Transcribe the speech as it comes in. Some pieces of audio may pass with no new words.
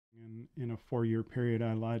in a 4-year period,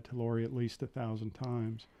 I lied to Lori at least 1,000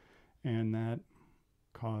 times, and that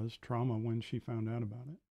caused trauma when she found out about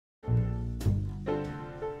it.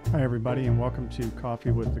 Hi, everybody, and welcome to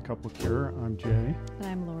Coffee with the Couple Cure. I'm Jay. And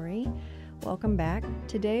I'm Lori. Welcome back.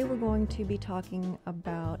 Today we're going to be talking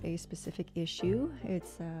about a specific issue.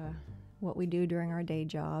 It's what we do during our day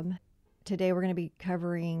job. Today we're going to be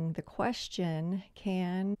covering the question,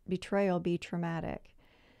 can betrayal be traumatic?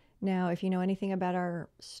 Now, if you know anything about our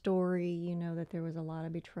story, you know that there was a lot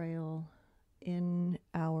of betrayal in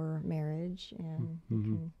our marriage, and you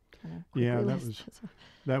can kind of quickly list.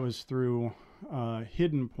 That was through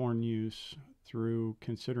hidden porn use, through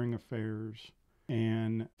considering affairs,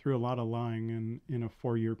 and through a lot of lying. And in a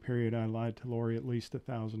 4-year period, I lied to Lori at least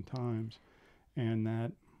 1,000 times, and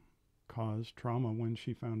that caused trauma when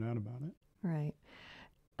she found out about it. Right.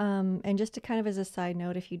 And just to kind of as a side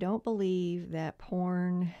note, if you don't believe that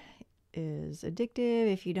porn is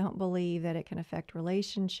addictive, if you don't believe that it can affect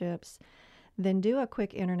relationships, then do a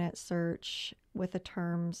quick internet search with the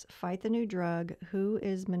terms "Fight the New Drug, Who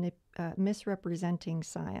is Misrepresenting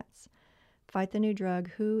Science?" Fight the New Drug,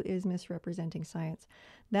 Who is Misrepresenting Science?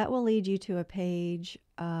 That will lead you to a page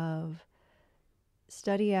of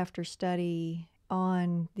study after study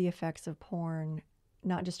on the effects of porn,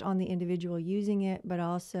 not just on the individual using it, but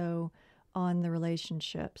also on the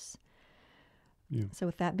relationships. Yeah. So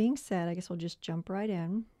with that being said, I guess we'll just jump right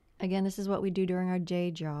in. Again, this is what we do during our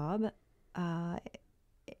day job.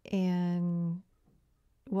 And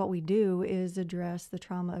what we do is address the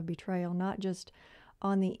trauma of betrayal, not just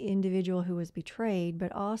on the individual who was betrayed,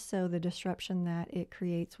 but also the disruption that it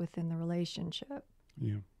creates within the relationship.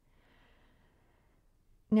 Yeah.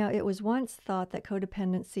 Now, it was once thought that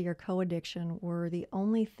codependency or co-addiction were the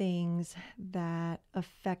only things that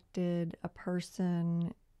affected a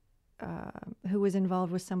person who was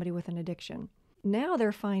involved with somebody with an addiction. Now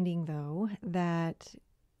they're finding, though, that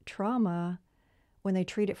trauma, when they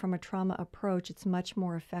treat it from a trauma approach, it's much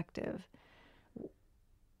more effective.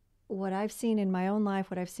 What I've seen in my own life,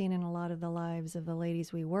 what I've seen in a lot of the lives of the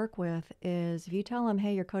ladies we work with is if you tell them,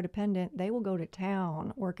 hey, you're codependent, they will go to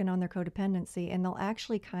town working on their codependency, and they'll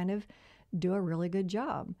actually kind of do a really good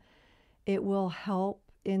job. It will help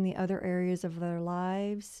in the other areas of their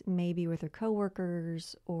lives, maybe with their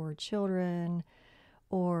coworkers or children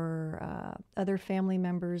or other family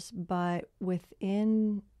members, but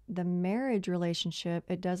within the marriage relationship,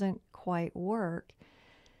 it doesn't quite work.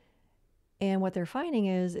 And what they're finding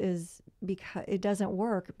is because it doesn't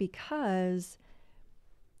work because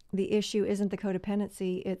the issue isn't the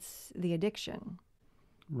codependency, it's the addiction.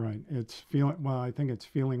 Right. I think it's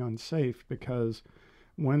feeling unsafe because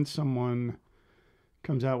when someone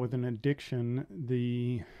comes out with an addiction,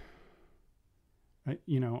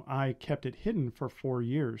 I kept it hidden for 4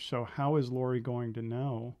 years. So how is Lori going to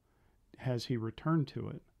know? Has he returned to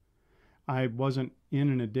it? I wasn't in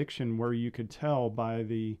an addiction where you could tell by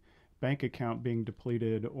the bank account being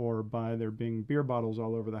depleted or by there being beer bottles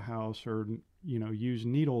all over the house or, used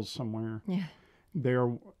needles somewhere. Yeah. There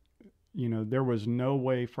was no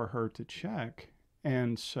way for her to check.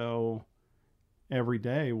 And so every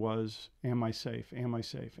day was, am I safe? Am I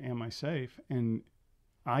safe? Am I safe? And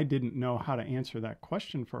I didn't know how to answer that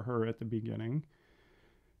question for her at the beginning.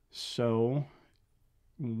 So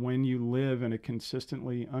when you live in a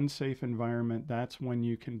consistently unsafe environment, that's when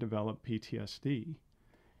you can develop PTSD.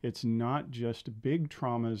 It's not just big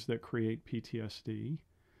traumas that create PTSD,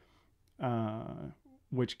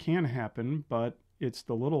 which can happen, but it's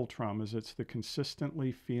the little traumas. It's the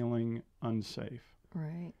consistently feeling unsafe.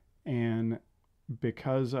 Right. And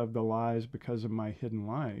because of the lies, because of my hidden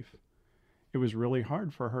life, it was really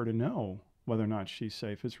hard for her to know whether or not she's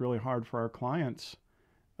safe. It's really hard for our clients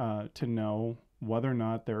to know whether or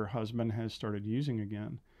not their husband has started using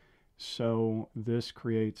again. So this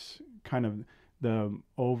creates kind of the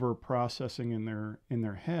over processing in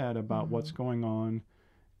their head about what's going on,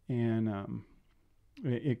 and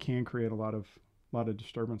it can create a lot of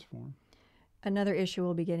disturbance for them. Another issue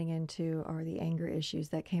we'll be getting into are the anger issues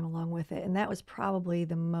that came along with it, and that was probably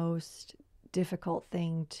the most difficult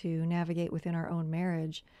thing to navigate within our own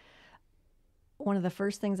marriage. One of the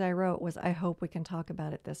first things I wrote was, I hope we can talk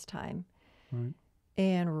about it this time. Right.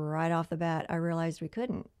 And right off the bat, I realized we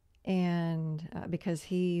couldn't. And because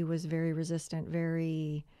he was very resistant,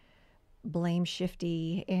 very blame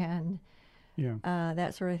shifty, and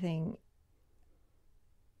that sort of thing.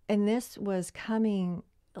 And this was coming,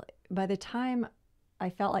 by the time I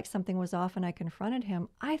felt like something was off and I confronted him,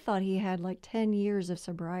 I thought he had like 10 years of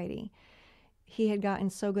sobriety. He had gotten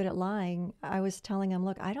so good at lying. I was telling him,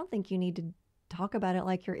 look, I don't think you need to talk about it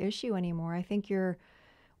like your issue anymore. I think you're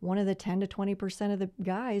one of the 10 to 20% of the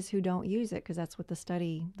guys who don't use it, because that's what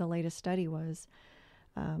the latest study was.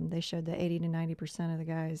 They showed that 80 to 90% of the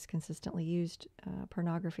guys consistently used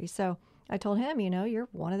pornography. So I told him, you're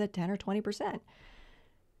one of the 10 or 20%.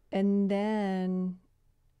 And then,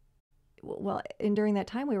 and during that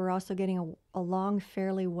time, we were also getting along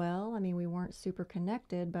fairly well. I mean, we weren't super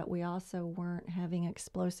connected, but we also weren't having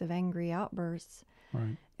explosive, angry outbursts.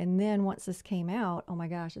 Right. And then once this came out, oh my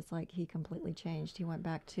gosh, it's like he completely changed. He went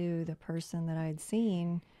back to the person that I had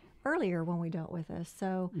seen earlier when we dealt with this.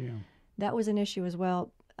 So that was an issue as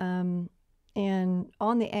well. And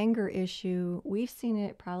on the anger issue, we've seen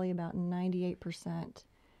it probably about 98%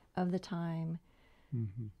 of the time.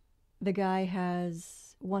 Mm-hmm. The guy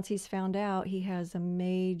has, once he's found out, he has a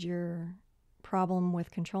major problem with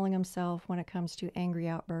controlling himself when it comes to angry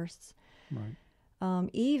outbursts. Right.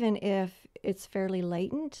 Even if it's fairly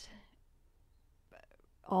latent,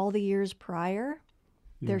 all the years prior,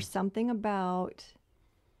 there's something about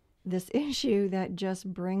this issue that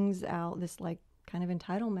just brings out this like kind of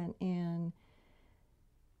entitlement and.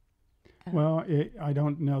 Well, I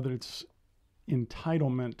don't know that it's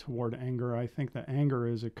entitlement toward anger. I think that anger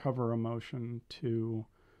is a cover emotion to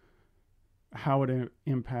how it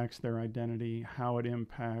impacts their identity, how it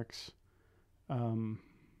impacts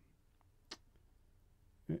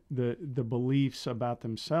the beliefs about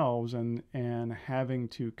themselves, and having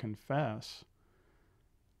to confess.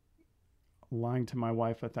 Lying to my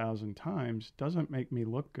wife 1,000 times doesn't make me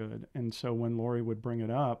look good. And so when Lori would bring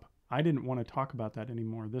it up, I didn't want to talk about that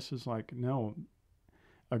anymore. This is like, no,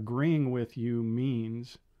 agreeing with you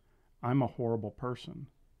means I'm a horrible person.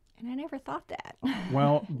 And I never thought that.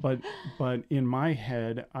 Well, but in my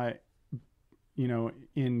head,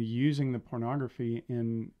 in using the pornography,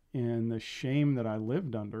 in the shame that I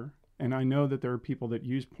lived under, and I know that there are people that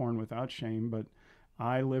use porn without shame, but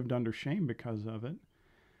I lived under shame because of it.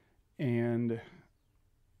 And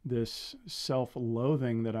this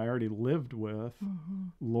self-loathing that I already lived with,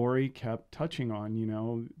 Lori kept touching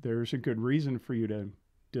on, there's a good reason for you to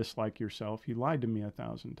dislike yourself. You lied to me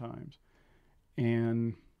 1,000 times.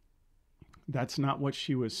 And that's not what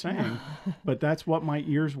she was saying, but that's what my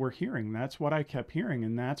ears were hearing. That's what I kept hearing.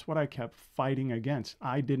 And that's what I kept fighting against.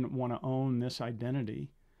 I didn't want to own this identity,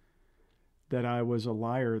 that I was a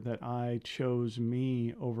liar, that I chose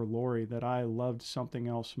me over Lori, that I loved something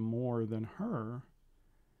else more than her.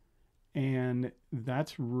 And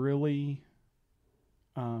that's really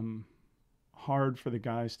hard for the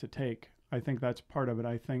guys to take. I think that's part of it.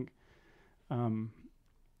 I think,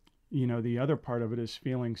 the other part of it is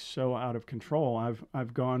feeling so out of control.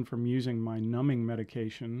 I've gone from using my numbing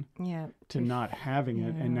medication to not having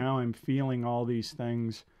it. And now I'm feeling all these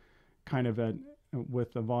things kind of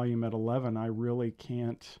with the volume at 11. I really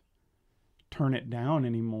can't turn it down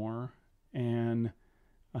anymore. And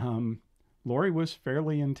Lori was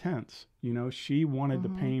fairly intense. She wanted the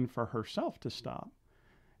pain for herself to stop.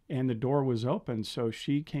 And the door was open, so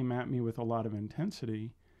she came at me with a lot of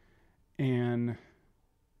intensity. And,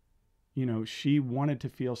 she wanted to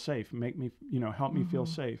feel safe, make me, help me feel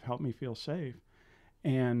safe, help me feel safe.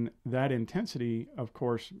 And that intensity, of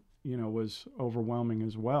course, was overwhelming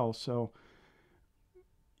as well. So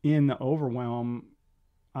in the overwhelm,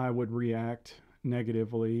 I would react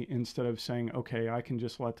negatively instead of saying, okay, I can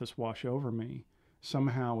just let this wash over me.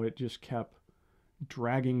 Somehow it just kept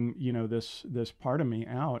dragging, this part of me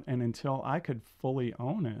out. And until I could fully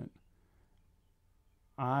own it,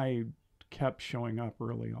 I kept showing up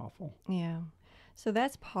really awful. Yeah. So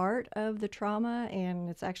that's part of the trauma, and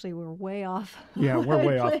it's actually, we're way off. Yeah, we're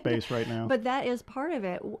way off base right now. But that is part of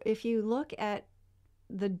it. If you look at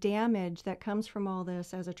the damage that comes from all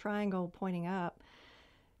this as a triangle pointing up,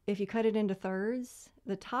 if you cut it into thirds,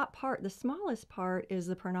 the top part, the smallest part, is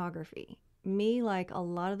the pornography. Me, like a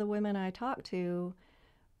lot of the women I talked to,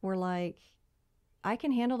 were like, I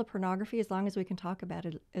can handle the pornography as long as we can talk about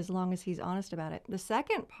it, as long as he's honest about it. The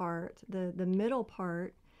second part, the middle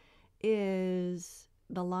part, is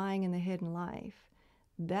the lying and the hidden life.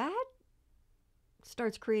 That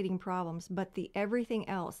starts creating problems, but the everything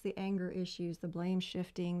else, the anger issues, the blame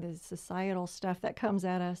shifting, the societal stuff that comes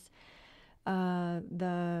at us,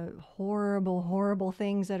 the horrible, horrible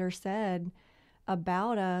things that are said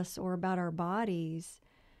about us or about our bodies,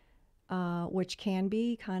 which can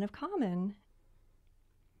be kind of common,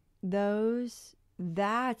 that's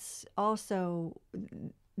also,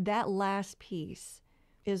 that last piece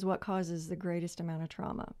is what causes the greatest amount of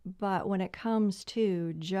trauma. But when it comes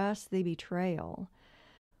to just the betrayal,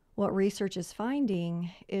 what research is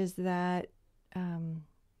finding is that,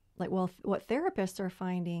 what therapists are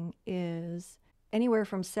finding is anywhere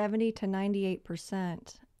from 70 to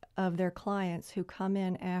 98% of their clients who come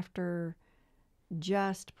in after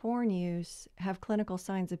just porn use have clinical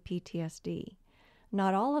signs of PTSD.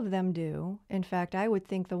 Not all of them do. In fact, I would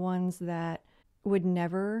think the ones that would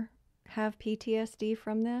never have PTSD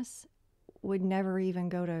from this would never even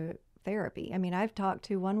go to therapy. I mean, I've talked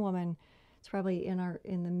to one woman, it's probably in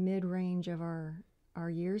the mid-range of our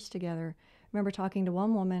years together. I remember talking to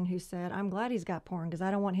one woman who said, I'm glad he's got porn because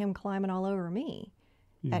I don't want him climbing all over me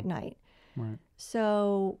at night. Right.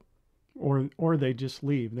 So... Or they just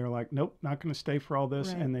leave. They're like, nope, not going to stay for all this.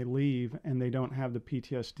 Right. And they leave and they don't have the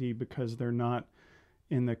PTSD because they're not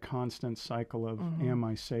in the constant cycle of, am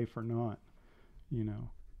I safe or not? You know.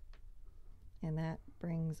 And that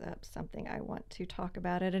brings up something I want to talk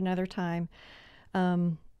about at another time.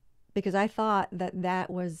 Because I thought that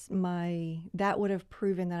would have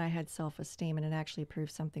proven that I had self-esteem, and it actually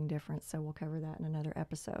proved something different. So we'll cover that in another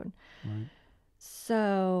episode. Right.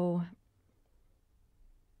 So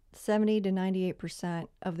 70 to 98%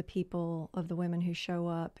 of the women who show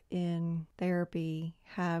up in therapy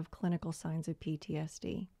have clinical signs of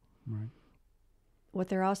PTSD. Right. What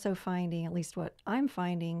they're also finding, at least what I'm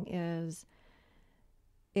finding, is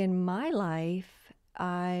in my life,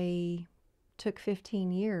 I took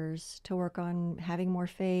 15 years to work on having more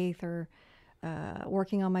faith or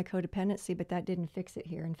working on my codependency, but that didn't fix it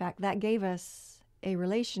here. In fact, that gave us a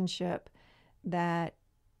relationship that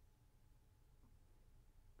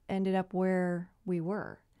ended up where we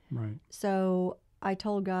were. Right. So I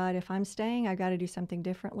told God, if I'm staying, I've got to do something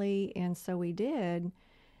differently. And so we did,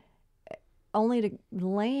 only to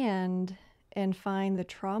land and find the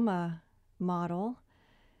trauma model.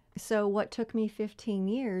 So what took me 15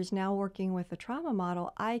 years, now working with the trauma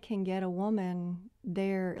model, I can get a woman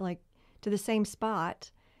there, like to the same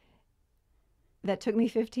spot that took me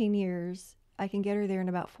 15 years. I can get her there in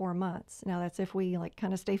about 4 months. Now that's if we like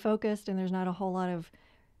kind of stay focused and there's not a whole lot of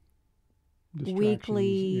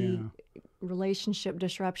weekly relationship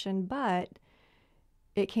disruption, but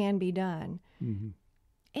it can be done. Mm-hmm.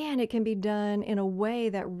 And it can be done in a way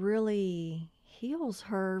that really heals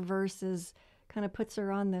her versus kind of puts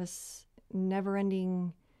her on this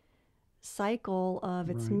never-ending cycle of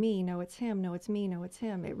it's me, no, it's him, no, it's me, no, it's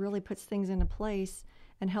him. It really puts things into place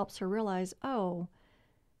and helps her realize, oh,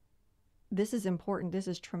 this is important, this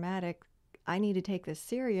is traumatic, I need to take this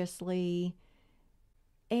seriously.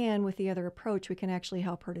 And with the other approach, we can actually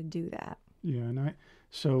help her to do that. Yeah, and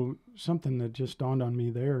so something that just dawned on me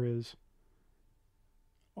there is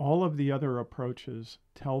all of the other approaches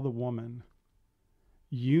tell the woman,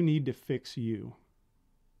 you need to fix you.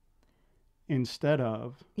 Instead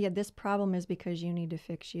of... Yeah, this problem is because you need to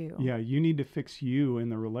fix you. Yeah, you need to fix you in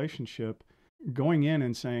the relationship. Going in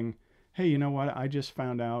and saying, hey, you know what? I just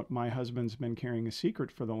found out my husband's been carrying a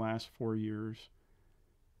secret for the last 4 years.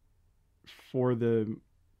 For the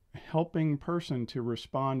helping person to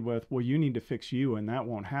respond with, well, you need to fix you and that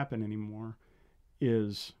won't happen anymore,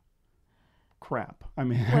 is crap. I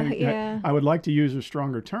mean, yeah. I would like to use a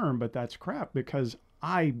stronger term, but that's crap because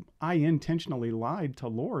I intentionally lied to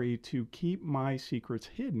Lori to keep my secrets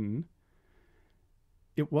hidden.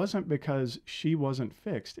 It wasn't because she wasn't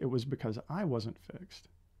fixed. It was because I wasn't fixed.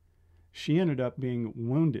 She ended up being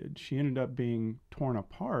wounded. She ended up being torn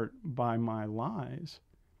apart by my lies.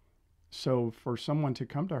 So for someone to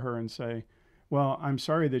come to her and say, well, I'm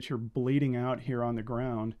sorry that you're bleeding out here on the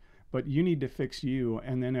ground, but you need to fix you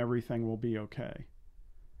and then everything will be okay.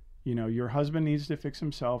 You know, your husband needs to fix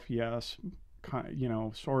himself, yes, you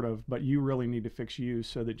know, sort of, but you really need to fix you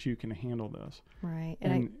so that you can handle this. Right.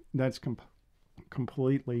 And that's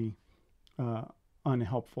completely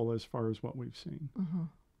unhelpful as far as what we've seen.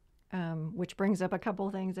 Mm-hmm. Which brings up a couple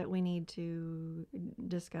of things that we need to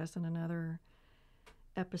discuss in another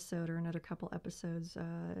episode or another couple episodes.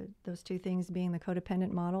 Those two things being the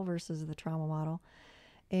codependent model versus the trauma model,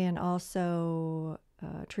 and also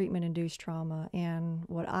treatment-induced trauma, and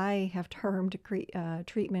what I have termed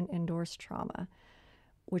treatment-endorsed trauma,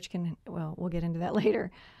 which can, well, we'll get into that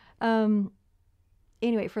later.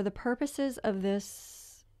 Anyway, for the purposes of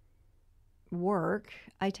this work,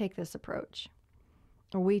 I take this approach.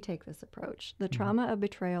 Or we take this approach. The trauma of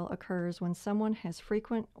betrayal occurs when someone has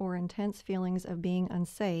frequent or intense feelings of being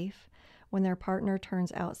unsafe when their partner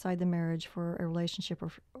turns outside the marriage for a relationship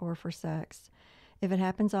or for sex. If it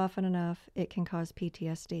happens often enough, it can cause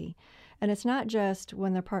PTSD. And it's not just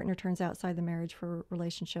when their partner turns outside the marriage for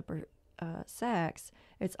relationship or sex.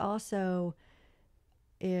 It's also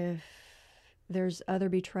if there's other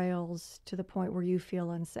betrayals to the point where you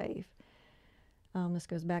feel unsafe. This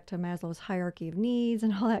goes back to Maslow's hierarchy of needs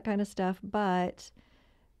and all that kind of stuff, but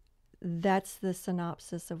that's the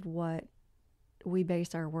synopsis of what we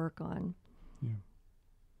base our work on. Yeah.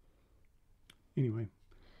 anyway,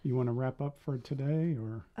 you want to wrap up for today,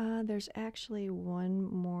 or? There's actually one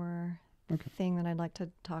more Okay. thing that I'd like to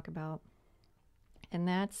talk about, and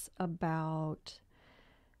that's about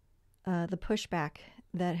the pushback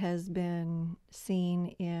that has been seen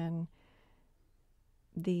in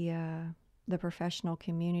the professional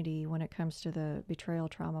community when it comes to the betrayal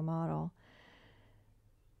trauma model.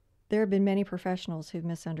 There have been many professionals who've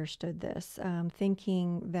misunderstood this,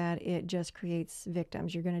 thinking that it just creates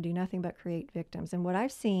victims. You're going to do nothing but create victims. And what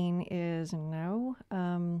I've seen is no,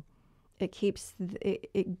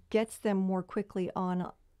 it gets them more quickly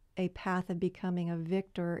on a path of becoming a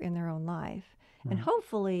victor in their own life. Right. And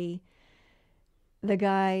hopefully the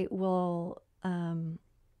guy will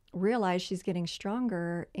realize she's getting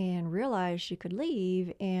stronger and realize she could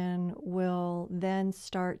leave, and will then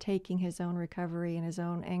start taking his own recovery and his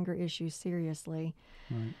own anger issues seriously.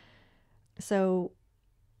 Right. So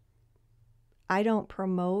I don't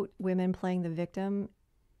promote women playing the victim.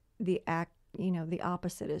 The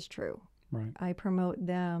opposite is true. Right. I promote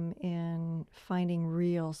them in finding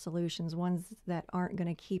real solutions, ones that aren't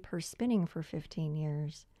going to keep her spinning for 15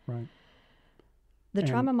 years. Right. The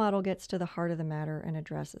trauma model gets to the heart of the matter and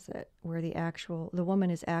addresses it, where the woman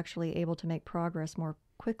is actually able to make progress more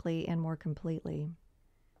quickly and more completely.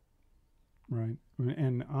 Right.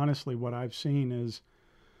 And honestly, what I've seen is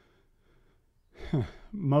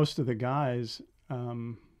most of the guys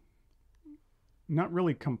not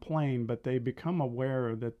really complain, but they become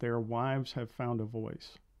aware that their wives have found a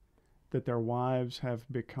voice, that their wives have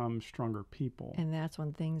become stronger people. And that's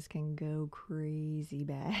when things can go crazy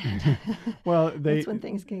bad. Well, that's when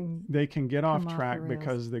things can get off track the rails.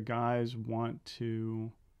 because the guys want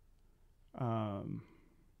to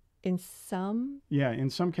in some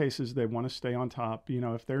cases they want to stay on top.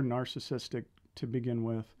 If they're narcissistic to begin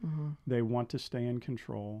with, they want to stay in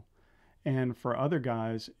control. And for other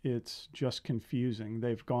guys, it's just confusing.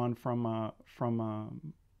 They've gone from a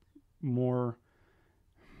more,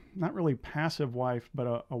 not really passive wife,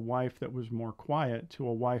 but a wife that was more quiet, to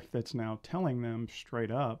a wife that's now telling them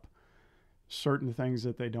straight up certain things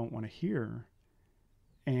that they don't want to hear.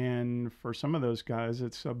 And for some of those guys,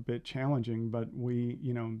 it's a bit challenging, but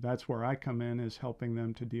that's where I come in, is helping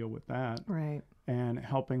them to deal with that. Right. And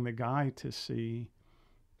helping the guy to see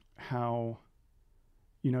how,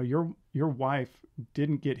 your wife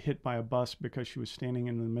didn't get hit by a bus because she was standing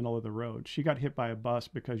in the middle of the road. She got hit by a bus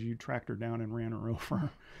because you tracked her down and ran her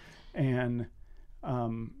over. And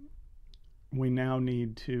we now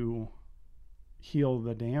need to heal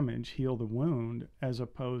the damage, heal the wound, as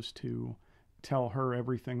opposed to tell her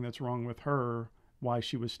everything that's wrong with her, why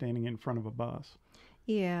she was standing in front of a bus.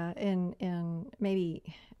 Yeah, and maybe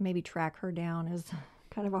track her down is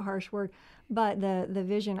kind of a harsh word, but the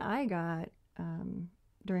vision I got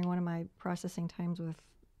during one of my processing times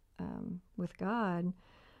with God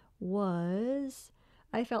was,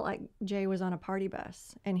 I felt like Jay was on a party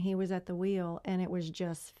bus and he was at the wheel, and it was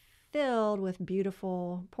just filled with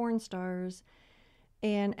beautiful porn stars,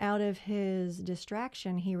 and out of his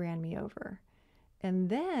distraction he ran me over. And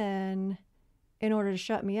then, in order to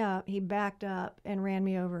shut me up, he backed up and ran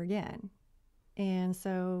me over again. And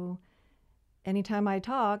so anytime I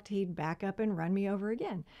talked, he'd back up and run me over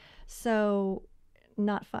again. So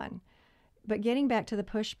not fun. But getting back to the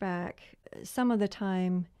pushback, some of the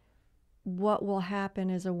time what will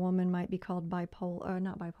happen is a woman might be called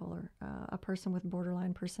a person with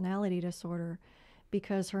borderline personality disorder,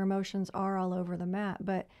 because her emotions are all over the map.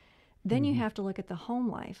 But then you have to look at the home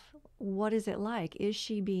life. What is it like? Is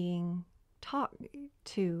she being talked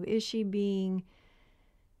to? Is she being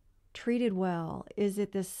treated well? Is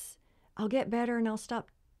it this, I'll get better and I'll stop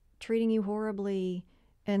treating you horribly,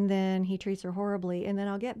 and then he treats her horribly, and then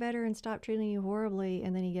I'll get better and stop treating you horribly,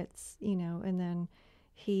 and then he gets, and then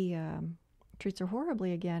he treats her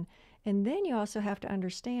horribly again. And then you also have to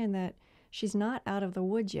understand that she's not out of the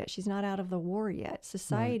woods yet. She's not out of the war yet.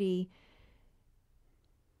 Society... Right.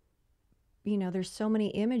 There's so many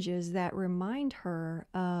images that remind her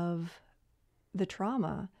of the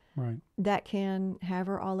trauma, right, that can have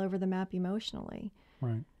her all over the map emotionally.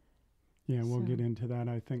 Right. Yeah, we'll get into that,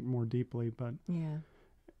 I think, more deeply. But yeah,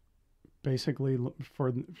 basically,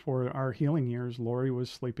 for our healing years, Lori was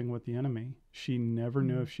sleeping with the enemy. She never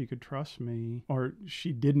knew if she could trust me, or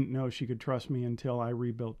she didn't know she could trust me until I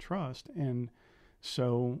rebuilt trust. And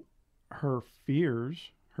so her fears,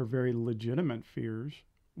 her very legitimate fears,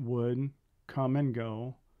 would come and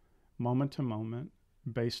go moment to moment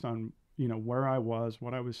based on, where I was,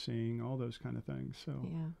 what I was seeing, all those kind of things. So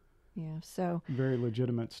yeah. So very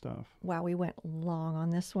legitimate stuff. Wow, we went long on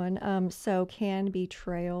this one. So can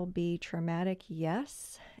betrayal be traumatic?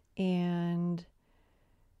 Yes. And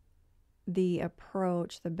the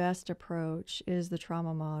best approach is the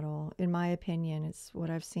trauma model. In my opinion, it's what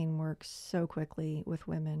I've seen work so quickly with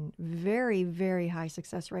women. Very, very high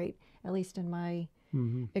success rate, at least in my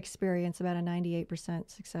experience, about a 98%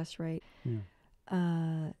 success rate.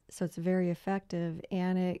 Yeah. So it's very effective,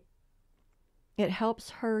 and it helps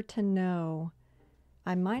her to know,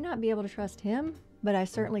 I might not be able to trust him, but I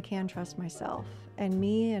certainly can trust myself. And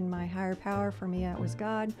me and my higher power, for me, that was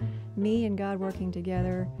God. Me and God working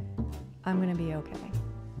together, I'm going to be okay.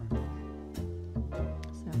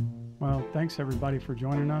 So. Well, thanks everybody for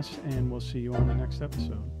joining us, and we'll see you on the next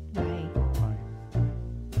episode. Bye.